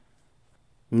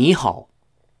你好。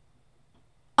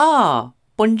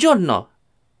buongiorno。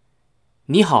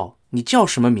你好，你叫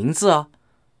什么名字啊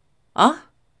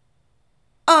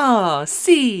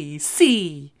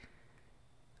？sí。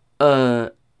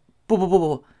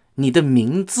不，你的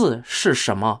名字是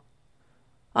什么？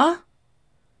啊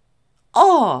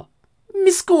？mi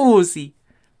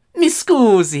scusi。mi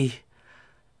scusi。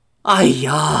哎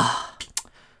呀，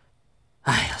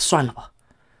算了吧。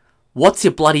What's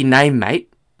your bloody name, mate?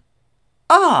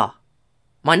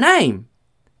 My name.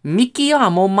 Mi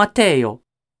chiamo Matteo.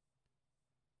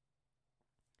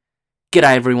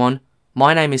 G'day everyone,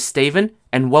 my name is Stephen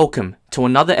and welcome to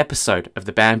another episode of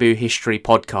the Bamboo History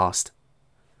Podcast.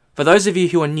 For those of you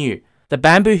who are new, the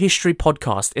Bamboo History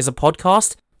Podcast is a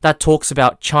podcast that talks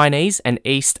about Chinese and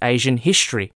East Asian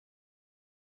history.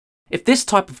 If this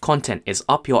type of content is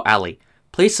up your alley,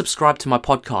 please subscribe to my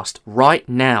podcast right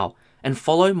now and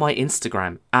follow my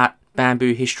Instagram at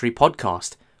Bamboo History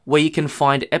Podcast, where you can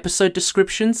find episode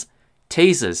descriptions,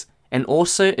 teasers, and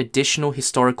also additional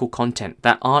historical content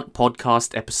that aren't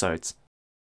podcast episodes.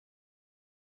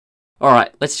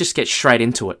 Alright, let's just get straight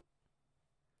into it.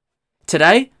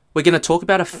 Today, we're going to talk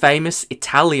about a famous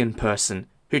Italian person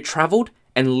who travelled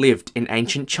and lived in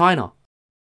ancient China.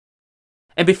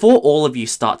 And before all of you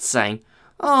start saying,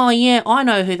 "Oh yeah, I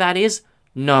know who that is,"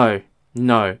 no,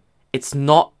 it's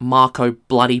not Marco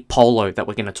bloody Polo that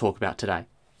we're going to talk about today.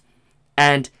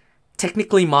 And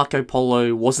technically Marco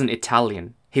Polo wasn't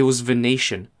Italian, he was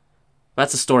Venetian.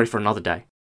 That's a story for another day.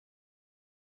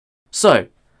 So,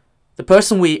 the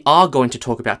person we are going to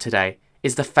talk about today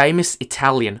is the famous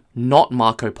Italian, not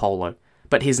Marco Polo,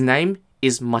 but his name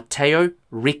is Matteo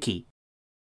Ricci.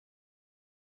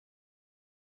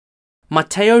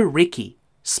 Matteo Ricci,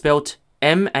 spelt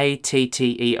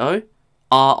Matteo-Ricci,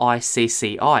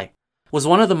 was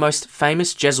one of the most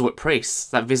famous Jesuit priests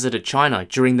that visited China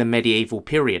during the medieval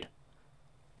period.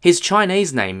 His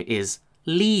Chinese name is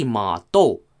Li Ma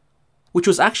Do, which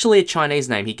was actually a Chinese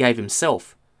name he gave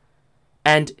himself.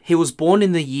 And he was born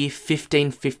in the year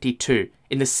 1552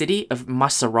 in the city of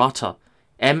Macerata,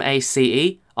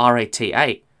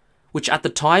 Macerata, which at the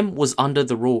time was under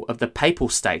the rule of the Papal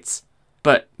States,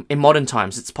 but in modern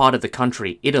times it's part of the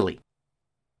country Italy.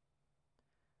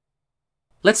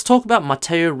 Let's talk about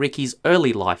Matteo Ricci's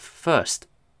early life first.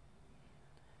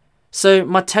 So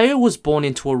Matteo was born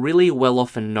into a really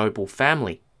well-off and noble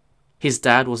family. His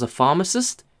dad was a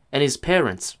pharmacist and his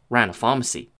parents ran a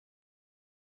pharmacy.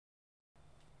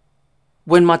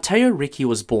 When Matteo Ricci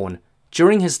was born,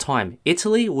 during his time,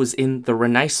 Italy was in the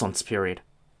Renaissance period.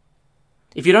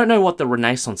 If you don't know what the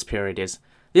Renaissance period is,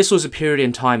 this was a period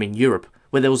in time in Europe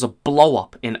where there was a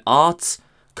blow-up in arts,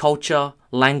 culture,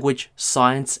 language,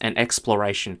 science, and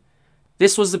exploration.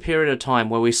 This was the period of time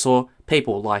where we saw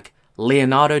people like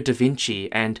Leonardo da Vinci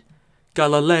and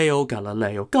Galileo.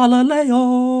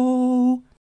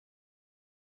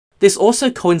 This also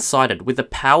coincided with the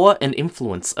power and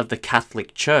influence of the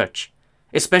Catholic Church,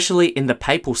 especially in the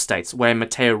Papal States where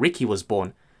Matteo Ricci was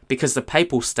born, because the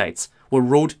Papal States were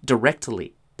ruled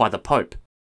directly by the Pope.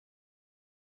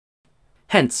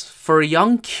 Hence, for a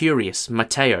young, curious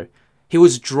Matteo, he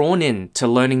was drawn in to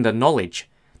learning the knowledge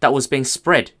that was being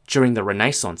spread during the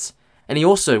Renaissance, and he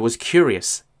also was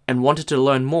curious and wanted to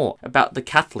learn more about the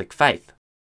Catholic faith.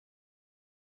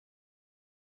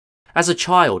 As a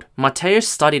child, Matteo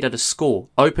studied at a school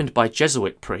opened by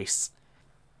Jesuit priests.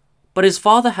 But his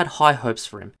father had high hopes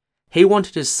for him. He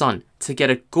wanted his son to get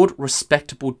a good,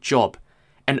 respectable job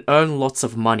and earn lots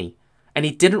of money, and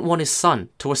he didn't want his son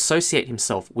to associate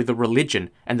himself with the religion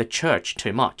and the church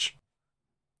too much.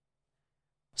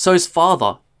 So his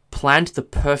father planned the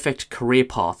perfect career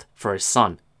path for his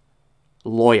son: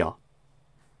 lawyer.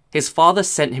 His father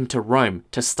sent him to Rome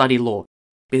to study law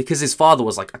because his father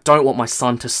was like, "I don't want my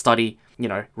son to study,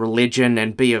 religion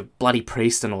and be a bloody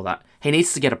priest and all that. He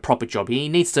needs to get a proper job. He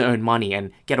needs to earn money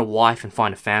and get a wife and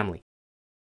find a family."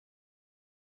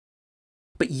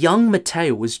 But young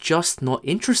Matteo was just not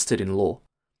interested in law.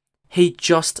 He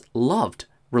just loved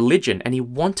religion and he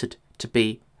wanted to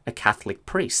be a Catholic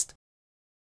priest.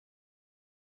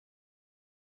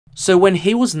 So when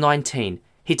he was 19,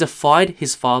 he defied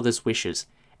his father's wishes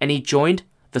and he joined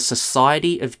the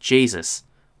Society of Jesus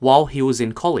while he was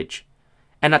in college,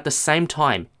 and at the same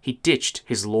time he ditched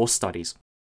his law studies.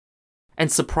 And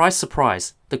surprise,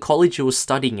 surprise, the college he was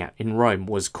studying at in Rome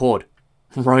was called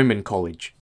Roman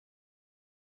College.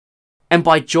 And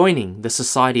by joining the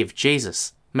Society of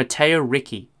Jesus, Matteo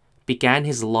Ricci began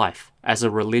his life as a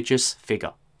religious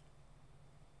figure.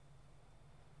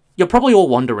 You're probably all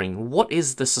wondering, what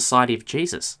is the Society of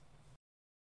Jesus?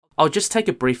 I'll just take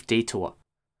a brief detour.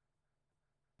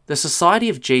 The Society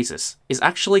of Jesus is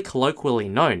actually colloquially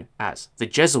known as the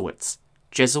Jesuits.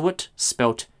 Jesuit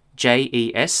spelt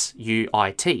Jesuit.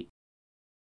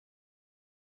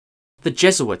 The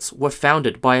Jesuits were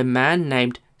founded by a man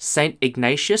named Saint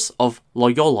Ignatius of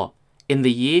Loyola in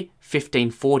the year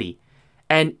 1540,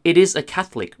 and it is a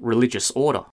Catholic religious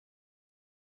order.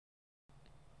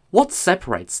 What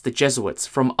separates the Jesuits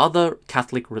from other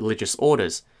Catholic religious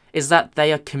orders is that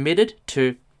they are committed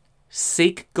to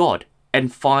seek God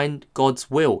and find God's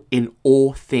will in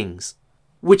all things,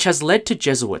 which has led to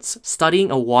Jesuits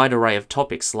studying a wide array of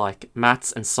topics like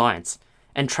maths and science,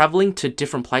 and travelling to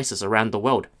different places around the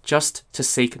world just to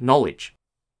seek knowledge.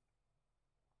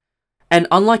 And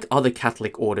unlike other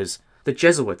Catholic orders, the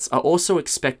Jesuits are also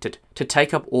expected to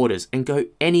take up orders and go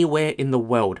anywhere in the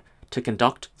world to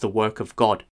conduct the work of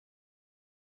God.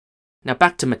 Now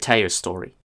back to Matteo's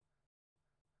story.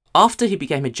 After he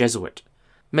became a Jesuit,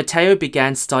 Matteo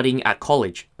began studying at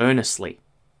college earnestly.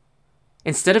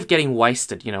 Instead of getting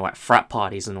wasted, at frat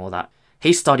parties and all that,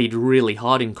 he studied really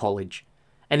hard in college,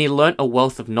 and he learnt a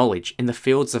wealth of knowledge in the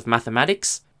fields of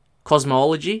mathematics,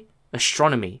 cosmology,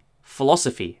 astronomy,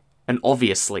 philosophy, and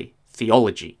obviously,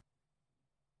 theology.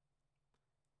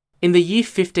 In the year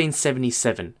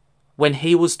 1577, when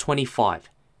he was 25,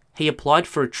 he applied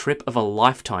for a trip of a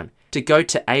lifetime to go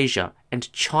to Asia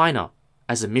and China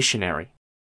as a missionary.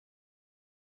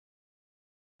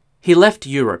 He left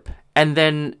Europe, and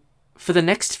then, for the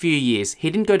next few years,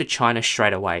 he didn't go to China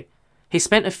straight away. He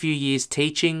spent a few years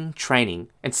teaching, training,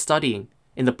 and studying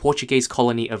in the Portuguese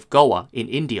colony of Goa in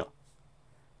India.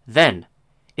 Then,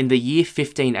 in the year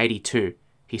 1582,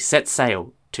 he set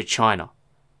sail to China,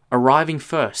 arriving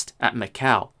first at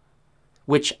Macau,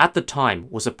 which at the time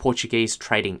was a Portuguese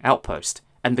trading outpost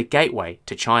and the gateway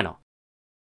to China.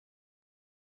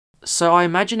 So I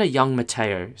imagine a young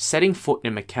Matteo setting foot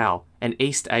in Macau and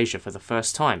East Asia for the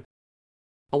first time.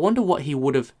 I wonder what he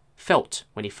would have felt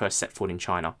when he first set foot in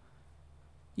China.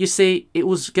 You see, it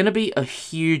was going to be a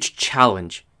huge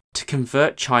challenge to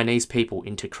convert Chinese people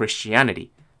into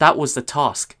Christianity. That was the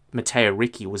task Matteo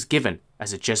Ricci was given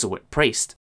as a Jesuit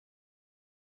priest.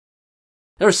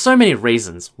 There are so many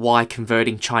reasons why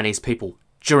converting Chinese people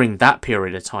during that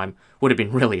period of time would have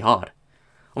been really hard.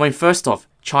 I mean, first off,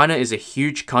 China is a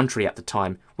huge country at the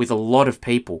time with a lot of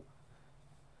people.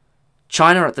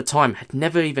 China at the time had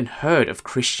never even heard of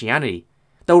Christianity.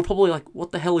 They were probably like,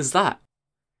 what the hell is that?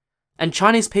 And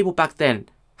Chinese people back then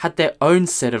had their own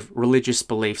set of religious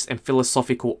beliefs and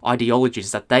philosophical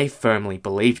ideologies that they firmly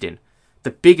believed in.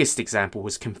 The biggest example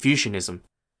was Confucianism.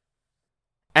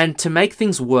 And to make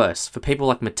things worse for people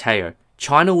like Matteo,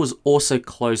 China was also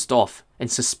closed off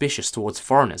and suspicious towards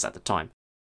foreigners at the time.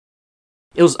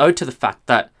 It was owed to the fact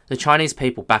that the Chinese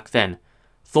people back then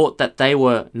thought that they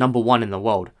were number one in the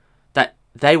world, that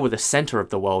they were the center of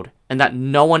the world, and that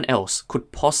no one else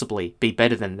could possibly be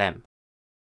better than them.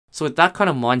 So with that kind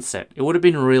of mindset, it would have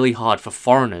been really hard for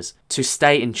foreigners to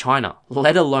stay in China,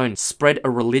 let alone spread a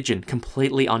religion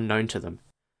completely unknown to them.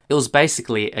 It was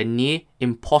basically a near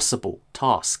impossible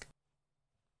task.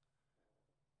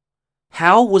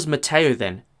 How was Matteo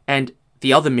then, and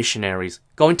the other missionaries,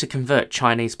 going to convert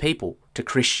Chinese people to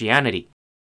Christianity?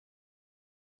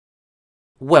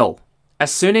 Well,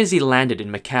 as soon as he landed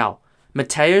in Macau,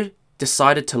 Matteo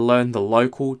decided to learn the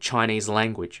local Chinese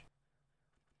language.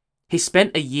 He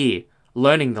spent a year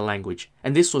learning the language,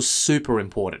 and this was super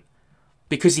important,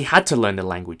 because he had to learn the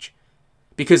language.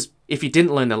 Because if you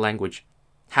didn't learn the language,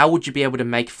 how would you be able to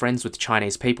make friends with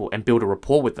Chinese people and build a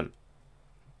rapport with them?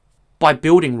 By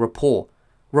building rapport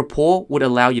would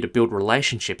allow you to build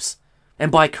relationships.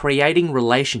 And by creating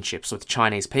relationships with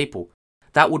Chinese people,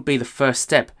 that would be the first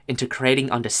step into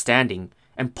creating understanding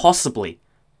and possibly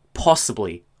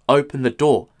open the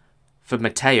door for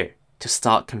Matteo to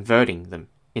start converting them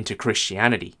into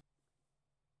Christianity.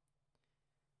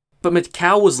 But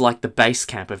Macau was like the base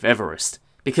camp of Everest,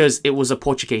 because it was a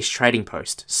Portuguese trading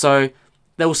post, so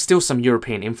there was still some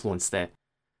European influence there.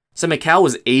 So Macau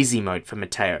was easy mode for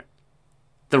Matteo.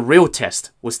 The real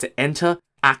test was to enter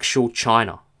actual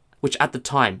China, which at the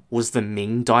time was the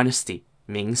Ming dynasty,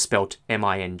 Ming spelt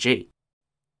M-I-N-G.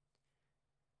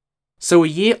 So a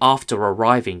year after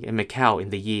arriving in Macau in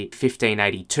the year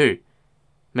 1582,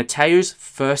 Matteo's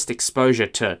first exposure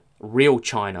to real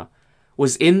China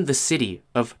was in the city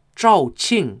of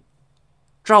Zhaoqing.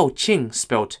 Zhaoqing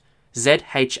spelt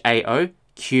Z-H-A-O-Qing.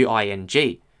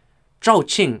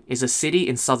 Zhaoqing is a city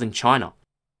in southern China.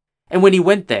 And when he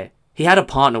went there, he had a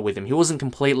partner with him. He wasn't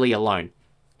completely alone.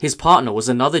 His partner was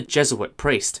another Jesuit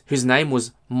priest whose name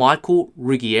was Michael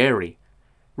Ruggieri.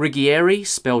 Ruggieri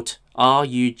spelt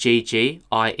R-U-G-G-I-E-R-I.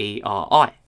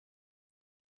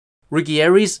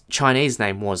 Ruggieri's Chinese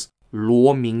name was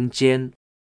Luo Mingjian.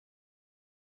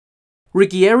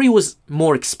 Ruggieri was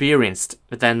more experienced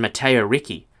than Matteo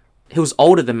Ricci. He was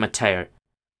older than Matteo.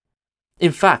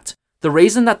 In fact, the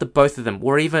reason that the both of them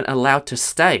were even allowed to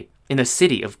stay in the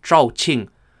city of Zhaoqing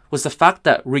was the fact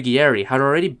that Ruggieri had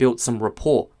already built some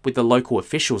rapport with the local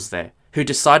officials there, who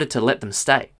decided to let them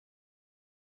stay.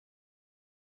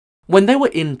 When they were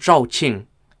in Zhaoqing,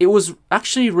 it was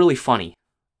actually really funny.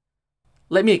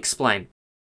 Let me explain.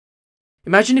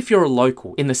 Imagine if you're a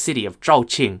local in the city of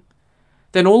Zhaoqing,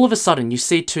 then all of a sudden you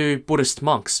see two Buddhist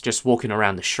monks just walking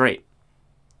around the street.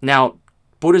 Now,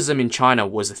 Buddhism in China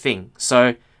was a thing,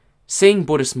 so seeing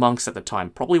Buddhist monks at the time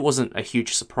probably wasn't a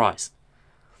huge surprise.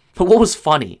 But what was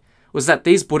funny was that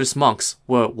these Buddhist monks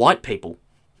were white people.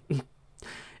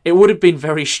 It would have been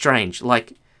very strange,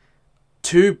 like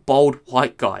two bold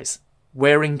white guys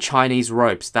wearing Chinese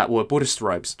robes that were Buddhist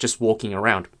robes just walking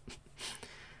around.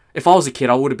 If I was a kid,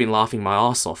 I would have been laughing my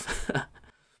ass off.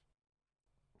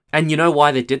 And you know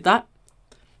why they did that?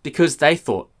 Because they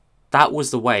thought that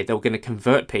was the way they were going to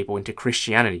convert people into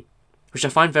Christianity, which I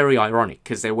find very ironic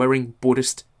because they're wearing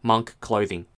Buddhist monk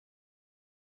clothing.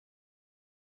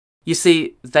 You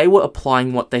see, they were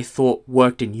applying what they thought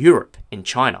worked in Europe, in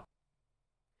China.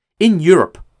 In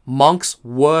Europe, monks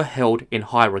were held in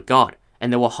high regard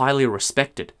and they were highly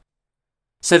respected.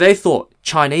 So they thought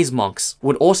Chinese monks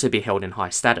would also be held in high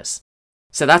status.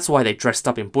 So that's why they dressed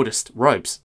up in Buddhist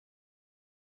robes.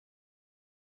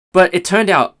 But it turned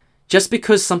out, just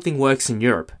because something works in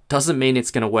Europe doesn't mean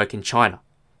it's going to work in China.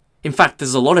 In fact,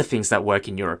 there's a lot of things that work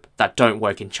in Europe that don't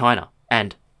work in China,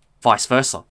 and vice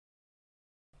versa.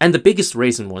 And the biggest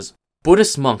reason was,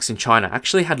 Buddhist monks in China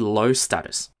actually had low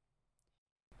status.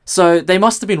 So they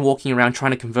must have been walking around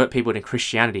trying to convert people to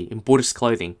Christianity in Buddhist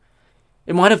clothing.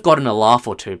 It might have gotten a laugh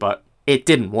or two, but it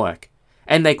didn't work.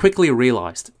 And they quickly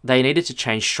realized they needed to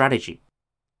change strategy.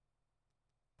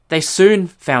 They soon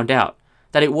found out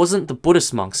that it wasn't the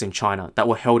Buddhist monks in China that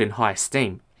were held in high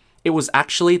esteem. It was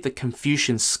actually the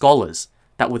Confucian scholars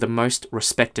that were the most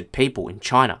respected people in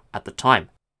China at the time.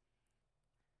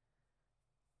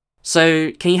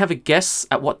 So, can you have a guess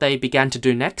at what they began to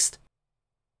do next?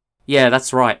 Yeah,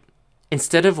 that's right.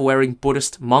 Instead of wearing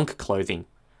Buddhist monk clothing,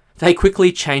 they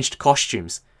quickly changed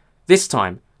costumes. This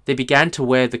time, they began to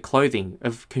wear the clothing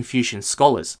of Confucian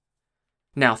scholars.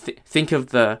 Now, think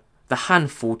of the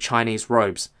Hanfu Chinese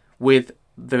robes with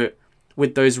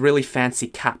those really fancy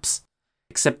caps,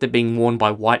 except they're being worn by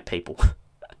white people.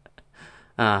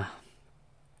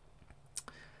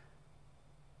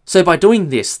 So by doing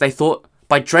this, they thought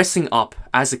by dressing up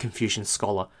as a Confucian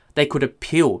scholar, they could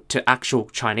appeal to actual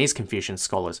Chinese Confucian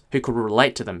scholars who could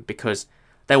relate to them because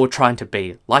they were trying to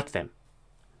be like them.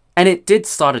 And it did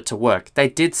start to work. They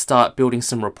did start building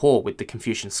some rapport with the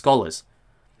Confucian scholars.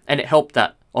 And it helped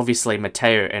that, obviously,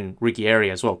 Matteo and Ruggieri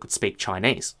as well could speak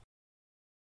Chinese.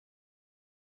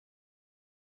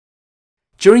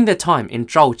 During their time in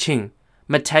Zhaoqing,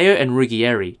 Matteo and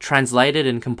Ruggieri translated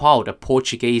and compiled a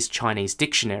Portuguese-Chinese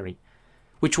dictionary,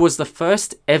 which was the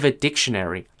first ever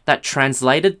dictionary that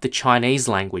translated the Chinese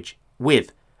language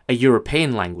with a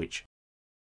European language.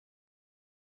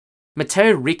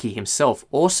 Matteo Ricci himself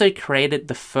also created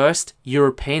the first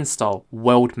European-style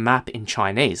world map in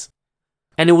Chinese,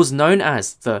 and it was known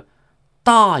as the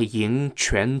大营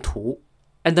全图,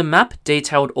 and the map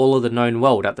detailed all of the known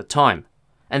world at the time.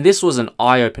 And this was an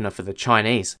eye-opener for the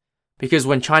Chinese, because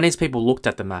when Chinese people looked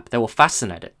at the map, they were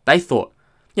fascinated. They thought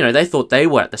they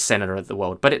were at the center of the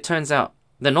world, but it turns out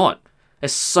they're not.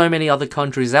 There's so many other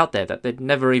countries out there that they'd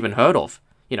never even heard of,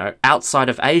 outside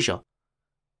of Asia.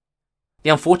 The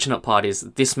unfortunate part is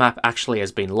this map actually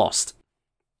has been lost.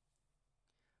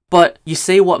 But you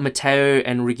see what Matteo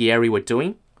and Ruggieri were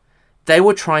doing? They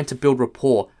were trying to build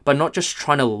rapport, but not just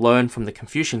trying to learn from the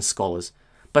Confucian scholars,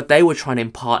 but they were trying to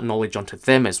impart knowledge onto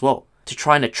them as well, to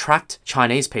try and attract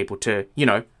Chinese people to,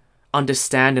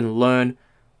 understand and learn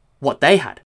what they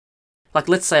had. Like,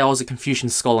 let's say I was a Confucian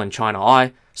scholar in China.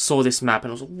 I saw this map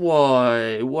and I was like,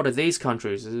 whoa, what are these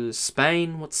countries?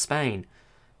 Spain? What's Spain?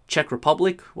 Czech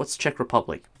Republic? What's Czech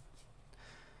Republic?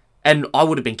 And I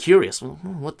would have been curious. Well,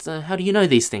 how do you know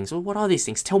these things? Well, what are these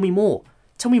things? Tell me more.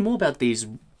 Tell me more about these,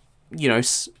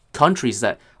 countries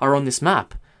that are on this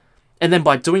map. And then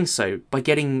by doing so, by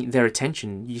getting their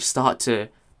attention, you start to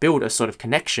build a sort of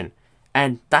connection.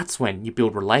 And that's when you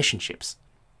build relationships.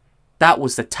 That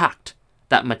was the tact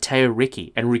that Matteo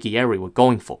Ricci and Ruggieri were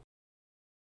going for.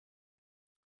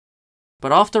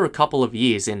 But after a couple of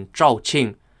years in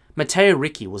Zhaoqing, Matteo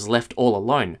Ricci was left all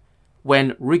alone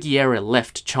when Ruggieri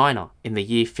left China in the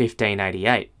year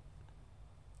 1588.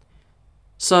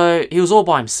 So he was all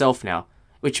by himself now,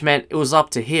 which meant it was up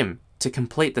to him to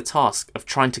complete the task of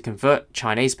trying to convert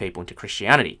Chinese people into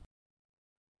Christianity.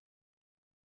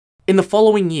 In the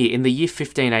following year, in the year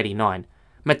 1589,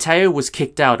 Matteo was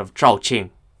kicked out of Zhaoqing,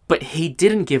 but he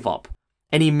didn't give up,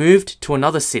 and he moved to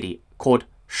another city called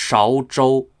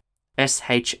Shaozhou,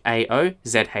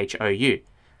 Shaozhou,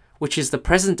 which is the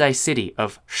present-day city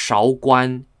of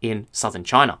Shaoguan in southern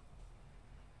China.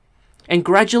 And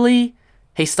gradually,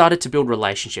 he started to build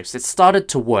relationships. It started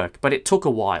to work, but it took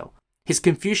a while. His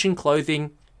Confucian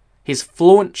clothing, his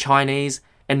fluent Chinese,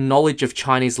 and knowledge of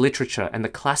Chinese literature and the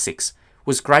classics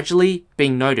was gradually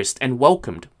being noticed and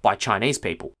welcomed by Chinese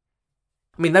people.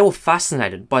 I mean, they were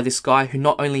fascinated by this guy who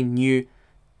not only knew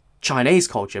Chinese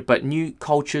culture, but knew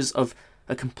cultures of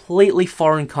a completely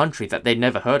foreign country that they'd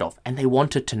never heard of, and they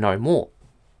wanted to know more.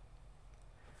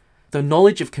 The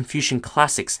knowledge of Confucian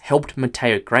classics helped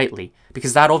Matteo greatly,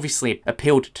 because that obviously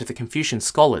appealed to the Confucian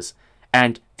scholars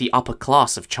and the upper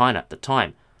class of China at the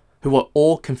time, who were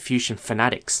all Confucian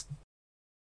fanatics.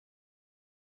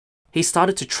 He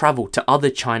started to travel to other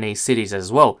Chinese cities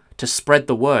as well to spread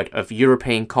the word of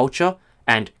European culture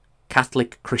and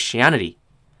Catholic Christianity.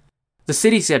 The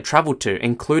cities he had travelled to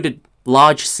included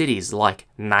large cities like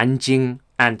Nanjing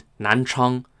and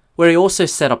Nanchang, where he also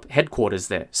set up headquarters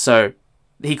there, so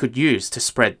he could use to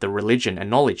spread the religion and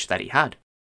knowledge that he had.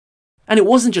 And it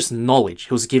wasn't just knowledge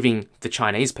he was giving the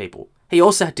Chinese people, he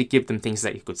also had to give them things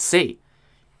that he could see.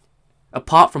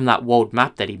 Apart from that world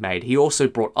map that he made, he also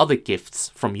brought other gifts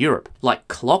from Europe, like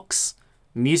clocks,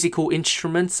 musical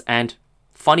instruments, and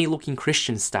funny-looking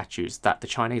Christian statues that the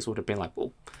Chinese would have been like,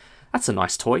 well, that's a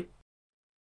nice toy.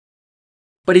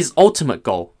 But his ultimate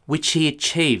goal, which he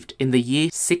achieved in the year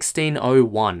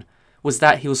 1601, was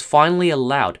that he was finally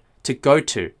allowed to go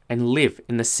to and live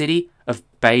in the city of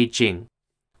Beijing,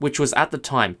 which was at the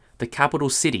time the capital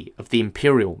city of the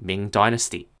Imperial Ming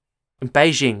Dynasty. And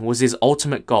Beijing was his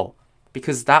ultimate goal,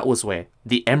 because that was where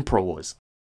the emperor was.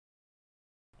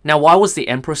 Now, why was the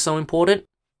emperor so important?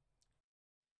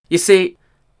 You see,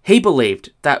 he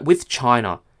believed that with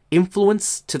China,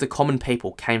 influence to the common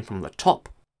people came from the top.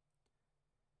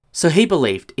 So he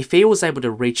believed if he was able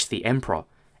to reach the emperor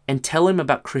and tell him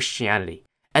about Christianity,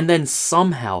 and then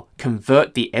somehow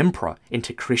convert the emperor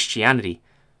into Christianity,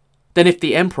 then if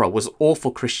the emperor was all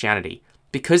for Christianity,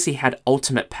 because he had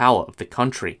ultimate power of the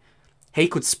country, he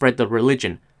could spread the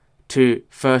religion to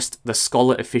first the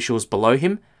scholar officials below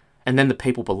him, and then the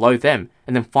people below them,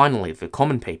 and then finally the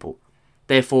common people,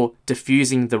 therefore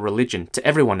diffusing the religion to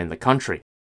everyone in the country.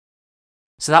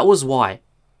 So that was why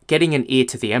getting an ear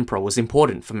to the emperor was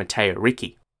important for Matteo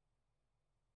Ricci.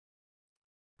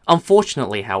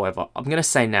 Unfortunately, however, I'm going to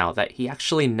say now that he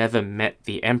actually never met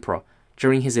the emperor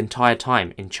during his entire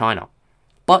time in China,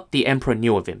 but the emperor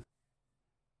knew of him.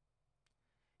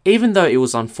 Even though it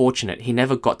was unfortunate he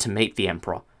never got to meet the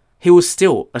emperor, he was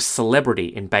still a celebrity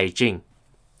in Beijing.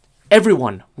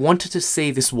 Everyone wanted to see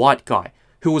this white guy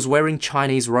who was wearing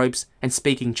Chinese robes and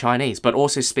speaking Chinese, but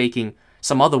also speaking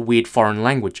some other weird foreign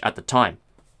language at the time.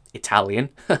 Italian.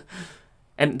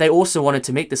 And they also wanted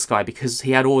to meet this guy because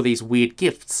he had all these weird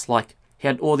gifts, like he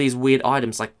had all these weird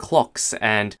items like clocks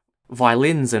and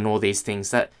violins and all these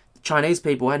things that Chinese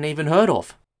people hadn't even heard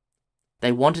of.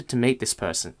 They wanted to meet this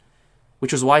person,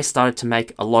 which was why he started to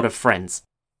make a lot of friends.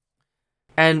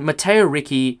 And Matteo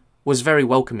Ricci was very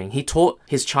welcoming. He taught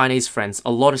his Chinese friends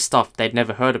a lot of stuff they'd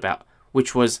never heard about,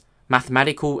 which was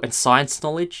mathematical and science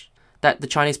knowledge that the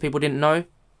Chinese people didn't know,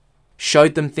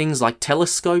 showed them things like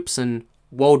telescopes and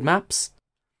world maps,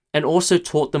 and also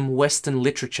taught them Western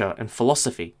literature and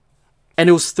philosophy. And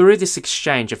it was through this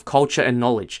exchange of culture and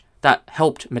knowledge that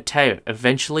helped Matteo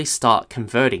eventually start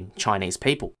converting Chinese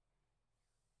people.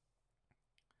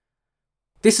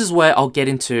 This is where I'll get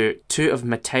into two of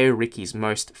Matteo Ricci's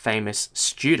most famous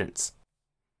students.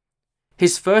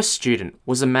 His first student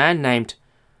was a man named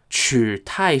Chu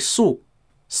Taisu,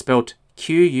 spelled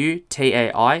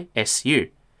Qutaisu.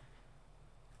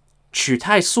 Chu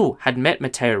Taisu had met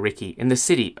Matteo Ricci in the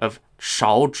city of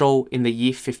Shaozhou in the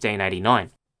year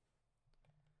 1589.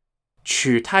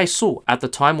 Chu Taisu at the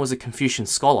time was a Confucian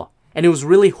scholar, and he was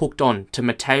really hooked on to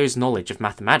Matteo's knowledge of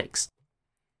mathematics.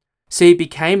 So he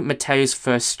became Matteo's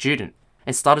first student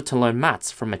and started to learn maths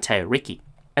from Matteo Ricci.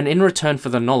 And in return for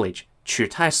the knowledge, Chu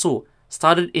Taisu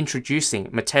started introducing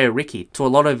Matteo Ricci to a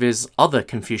lot of his other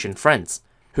Confucian friends,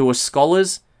 who were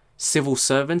scholars, civil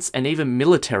servants, and even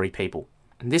military people.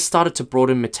 And this started to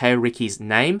broaden Matteo Ricci's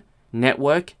name,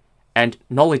 network, and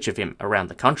knowledge of him around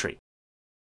the country.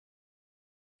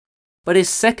 But his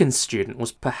second student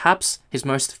was perhaps his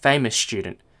most famous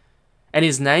student, and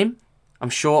his name, I'm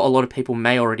sure a lot of people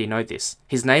may already know this,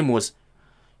 his name was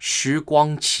Xu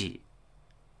Guangqi.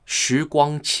 Xu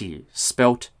Guangqi,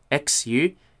 spelt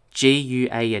Xuguangqi.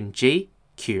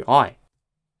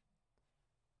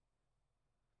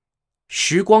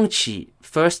 Xu Guangqi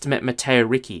first met Matteo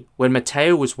Ricci when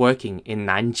Matteo was working in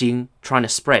Nanjing trying to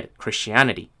spread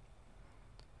Christianity.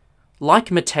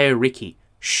 Like Matteo Ricci,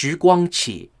 Xu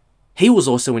Guangqi, he was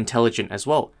also intelligent as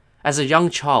well. As a young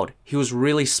child, he was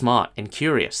really smart and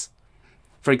curious.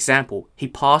 For example, he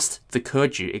passed the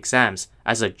Keju exams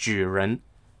as a Juren.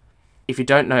 If you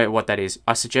don't know what that is,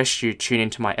 I suggest you tune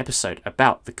into my episode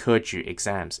about the Keju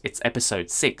exams. It's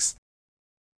episode 6.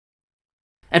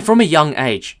 And from a young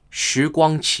age, Xu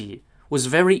Guangqi was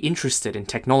very interested in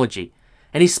technology,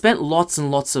 and he spent lots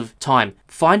and lots of time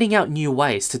finding out new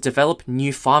ways to develop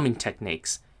new farming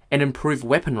techniques and improve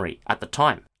weaponry at the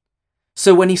time.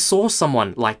 So when he saw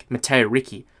someone like Matteo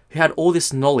Ricci, who had all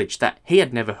this knowledge that he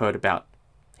had never heard about,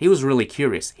 he was really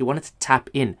curious. He wanted to tap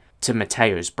in to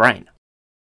Matteo's brain.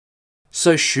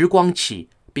 So Xu Guangqi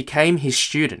became his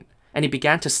student, and he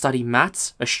began to study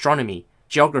maths, astronomy,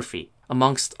 geography,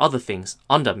 amongst other things,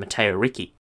 under Matteo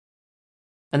Ricci.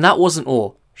 And that wasn't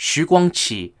all. Xu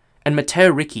Guangqi and Matteo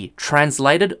Ricci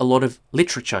translated a lot of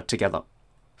literature together.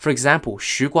 For example,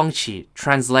 Xu Guangqi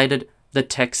translated the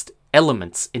text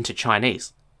Elements into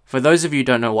Chinese. For those of you who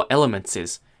don't know what Elements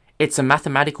is, it's a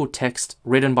mathematical text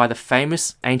written by the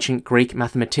famous ancient Greek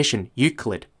mathematician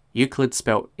Euclid. Euclid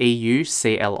spelled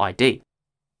Euclid.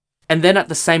 And then at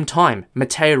the same time,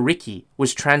 Matteo Ricci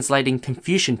was translating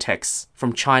Confucian texts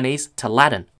from Chinese to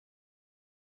Latin.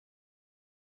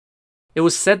 It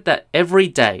was said that every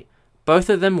day, both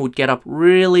of them would get up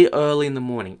really early in the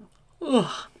morning.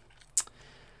 Ugh.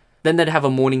 Then they'd have a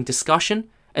morning discussion,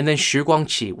 and then Xu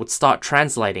Guangqi would start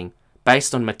translating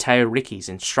based on Matteo Ricci's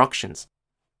instructions.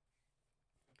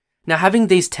 Now, having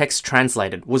these texts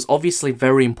translated was obviously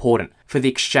very important for the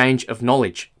exchange of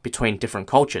knowledge between different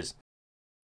cultures.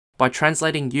 By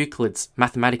translating Euclid's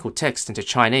mathematical text into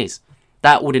Chinese,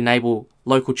 that would enable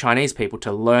local Chinese people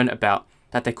to learn about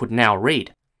that they could now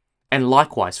read. And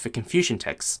likewise for Confucian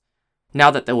texts.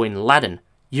 Now that they were in Latin,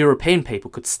 European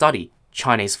people could study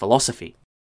Chinese philosophy.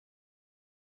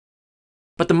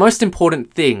 But the most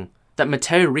important thing that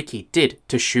Matteo Ricci did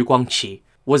to Xu Guangqi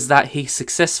was that he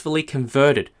successfully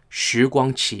converted Xu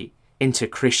Guangqi into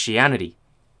Christianity.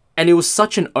 And it was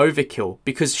such an overkill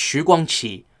because Xu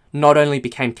Guangqi not only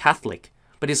became Catholic,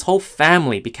 but his whole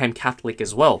family became Catholic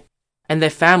as well. And their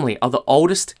family are the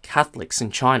oldest Catholics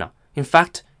in China. In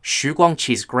fact, Xu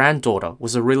Guangqi's granddaughter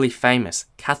was a really famous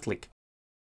Catholic.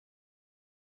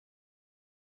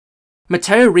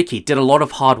 Matteo Ricci did a lot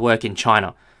of hard work in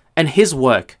China, and his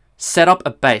work set up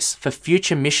a base for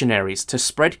future missionaries to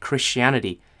spread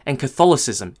Christianity and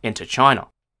Catholicism into China.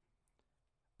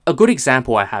 A good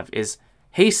example I have is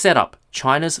he set up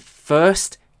China's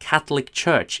first Catholic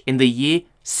church in the year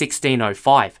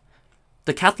 1605.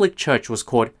 The Catholic church was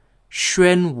called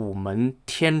Xuanwumen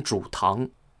Tianzhutang,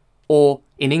 or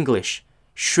in English,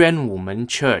 Xuanwumen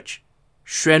Church.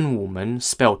 Xuanwumen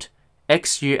spelt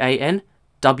Xuanwumen.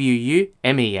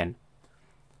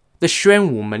 The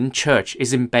Xuanwumen Church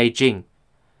is in Beijing,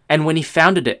 and when he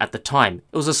founded it at the time,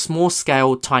 it was a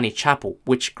small-scale tiny chapel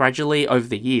which gradually over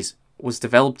the years was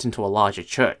developed into a larger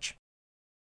church.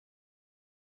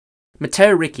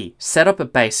 Matteo Ricci set up a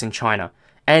base in China,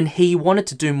 and he wanted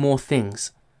to do more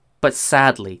things, but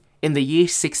sadly, in the year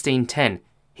 1610,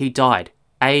 he died,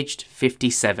 aged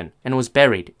 57, and was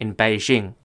buried in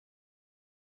Beijing.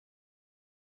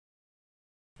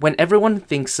 When everyone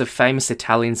thinks of famous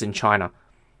Italians in China,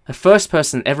 the first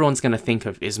person everyone's going to think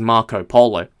of is Marco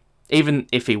Polo, even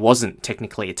if he wasn't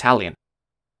technically Italian.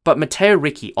 But Matteo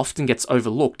Ricci often gets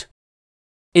overlooked.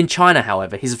 In China,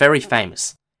 however, he's very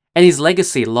famous, and his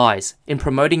legacy lies in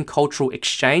promoting cultural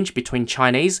exchange between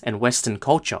Chinese and Western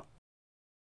culture.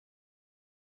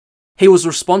 He was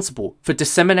responsible for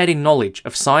disseminating knowledge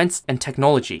of science and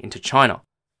technology into China.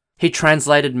 He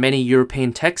translated many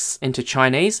European texts into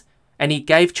Chinese, and he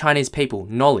gave Chinese people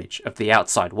knowledge of the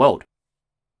outside world.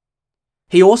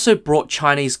 He also brought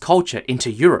Chinese culture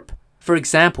into Europe. For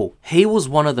example, he was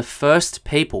one of the first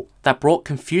people that brought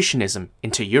Confucianism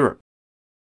into Europe.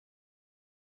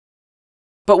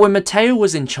 But when Matteo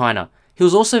was in China, he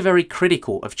was also very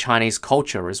critical of Chinese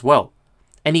culture as well,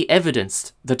 and he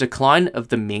evidenced the decline of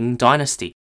the Ming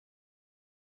dynasty.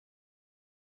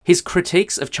 His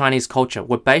critiques of Chinese culture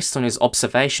were based on his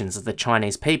observations of the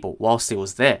Chinese people whilst he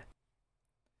was there.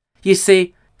 You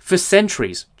see, for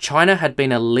centuries, China had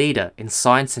been a leader in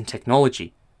science and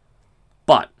technology.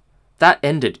 But that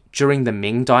ended during the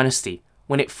Ming dynasty,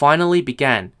 when it finally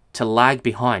began to lag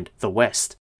behind the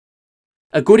West.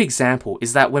 A good example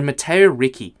is that when Matteo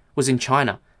Ricci was in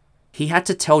China, he had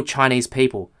to tell Chinese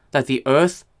people that the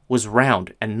earth was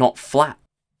round and not flat.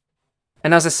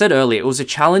 And as I said earlier, it was a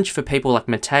challenge for people like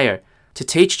Matteo to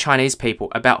teach Chinese people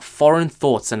about foreign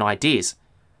thoughts and ideas.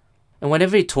 And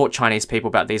whenever he taught Chinese people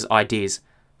about these ideas,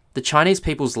 the Chinese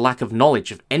people's lack of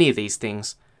knowledge of any of these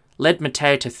things led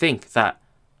Matteo to think that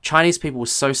Chinese people were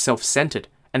so self-centered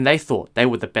and they thought they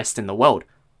were the best in the world.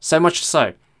 So much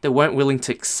so, they weren't willing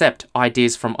to accept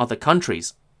ideas from other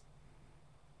countries.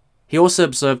 He also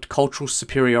observed cultural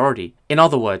superiority. In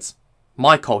other words,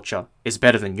 my culture is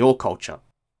better than your culture.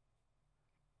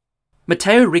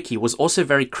 Matteo Ricci was also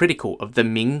very critical of the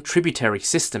Ming tributary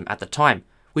system at the time,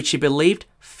 which he believed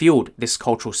fueled this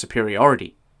cultural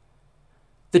superiority.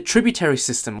 The tributary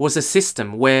system was a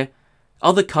system where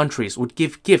other countries would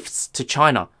give gifts to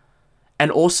China and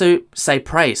also say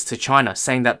praise to China,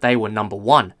 saying that they were number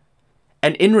one.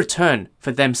 And in return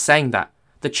for them saying that,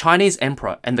 the Chinese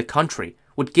emperor and the country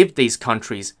would give these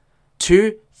countries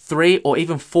 2, 3, or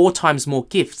even 4 times more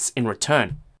gifts in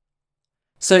return.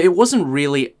 So it wasn't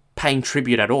really paying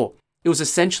tribute at all. It was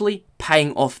essentially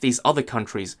paying off these other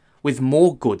countries with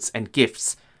more goods and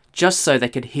gifts, just so they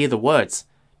could hear the words,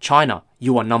 China,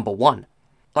 you are number one.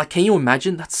 Like, can you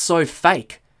imagine? That's so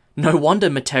fake. No wonder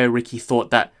Matteo Ricci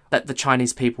thought that the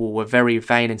Chinese people were very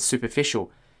vain and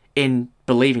superficial in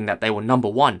believing that they were number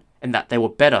one and that they were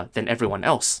better than everyone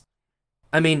else.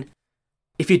 I mean,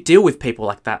 if you deal with people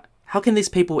like that, how can these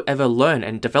people ever learn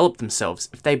and develop themselves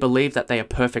if they believe that they are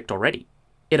perfect already?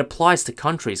 It applies to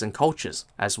countries and cultures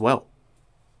as well.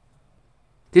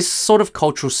 This sort of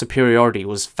cultural superiority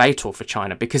was fatal for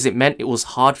China because it meant it was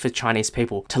hard for Chinese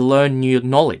people to learn new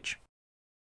knowledge.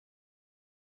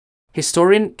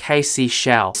 Historian K.C.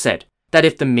 Shao said that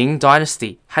if the Ming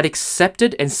dynasty had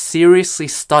accepted and seriously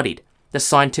studied the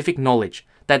scientific knowledge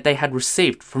that they had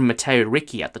received from Matteo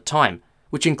Ricci at the time,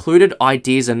 which included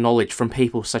ideas and knowledge from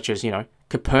people such as,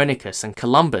 Copernicus and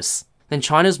Columbus, then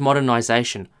China's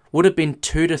modernization would have been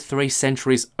 2 to 3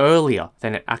 centuries earlier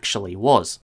than it actually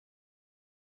was.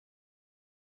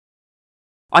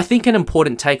 I think an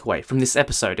important takeaway from this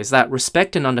episode is that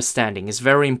respect and understanding is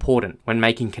very important when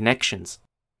making connections.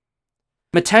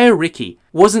 Matteo Ricci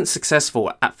wasn't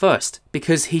successful at first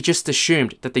because he just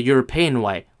assumed that the European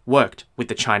way worked with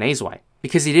the Chinese way,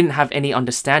 because he didn't have any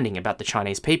understanding about the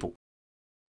Chinese people.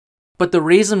 But the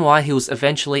reason why he was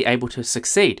eventually able to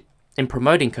succeed in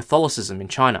promoting Catholicism in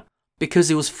China, because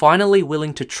he was finally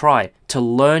willing to try to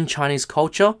learn Chinese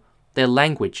culture, their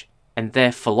language, and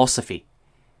their philosophy.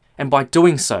 And by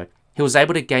doing so, he was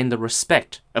able to gain the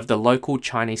respect of the local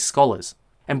Chinese scholars.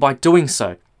 And by doing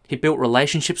so, he built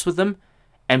relationships with them,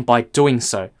 and by doing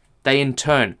so, they in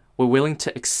turn were willing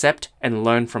to accept and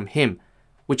learn from him,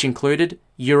 which included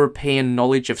European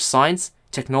knowledge of science,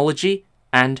 technology,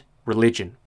 and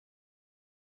religion.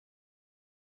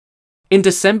 In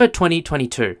December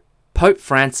 2022, Pope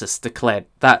Francis declared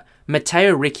that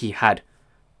Matteo Ricci had,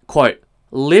 quote,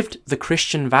 lived the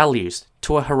Christian values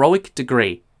to a heroic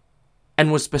degree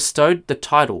and was bestowed the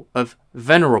title of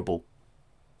Venerable.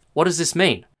 What does this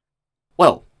mean?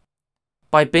 Well,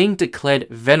 by being declared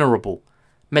venerable,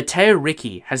 Matteo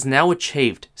Ricci has now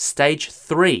achieved stage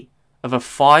 3 of a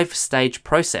 5-stage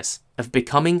process of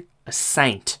becoming a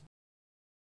saint.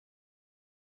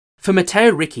 For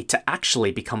Matteo Ricci to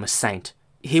actually become a saint,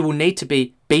 he will need to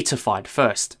be beatified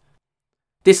first.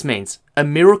 This means a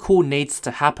miracle needs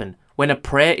to happen when a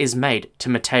prayer is made to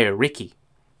Matteo Ricci.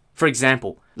 For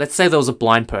example, let's say there was a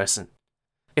blind person.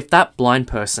 If that blind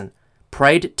person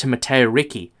prayed to Matteo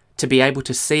Ricci to be able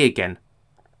to see again,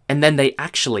 and then they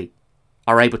actually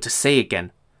are able to see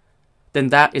again, then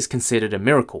that is considered a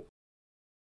miracle.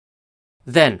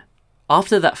 Then,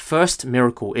 after that first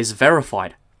miracle is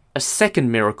verified, a second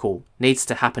miracle needs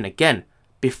to happen again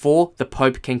before the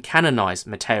Pope can canonize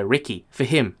Matteo Ricci for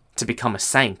him to become a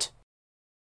saint.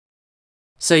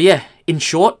 So yeah, in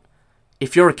short,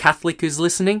 if you're a Catholic who's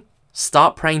listening,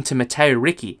 start praying to Matteo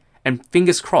Ricci and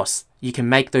fingers crossed you can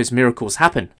make those miracles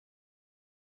happen.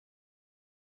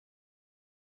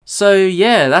 So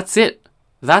yeah, that's it.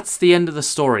 That's the end of the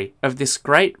story of this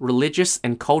great religious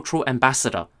and cultural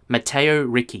ambassador, Matteo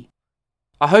Ricci.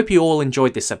 I hope you all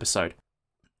enjoyed this episode.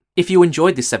 If you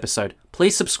enjoyed this episode,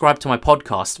 please subscribe to my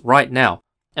podcast right now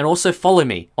and also follow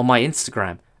me on my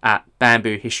Instagram at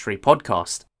Bamboo History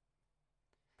Podcast.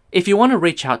 If you want to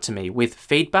reach out to me with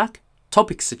feedback,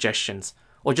 topic suggestions,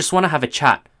 or just want to have a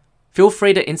chat, feel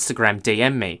free to Instagram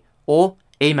DM me or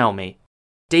email me.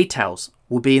 Details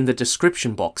will be in the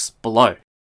description box below.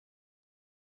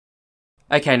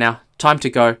 Okay now, time to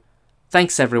go.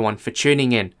 Thanks everyone for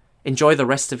tuning in. Enjoy the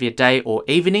rest of your day or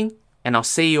evening, and I'll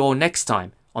see you all next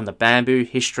time on the Bamboo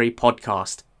History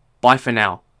Podcast. Bye for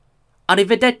now.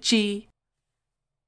 Arrivederci!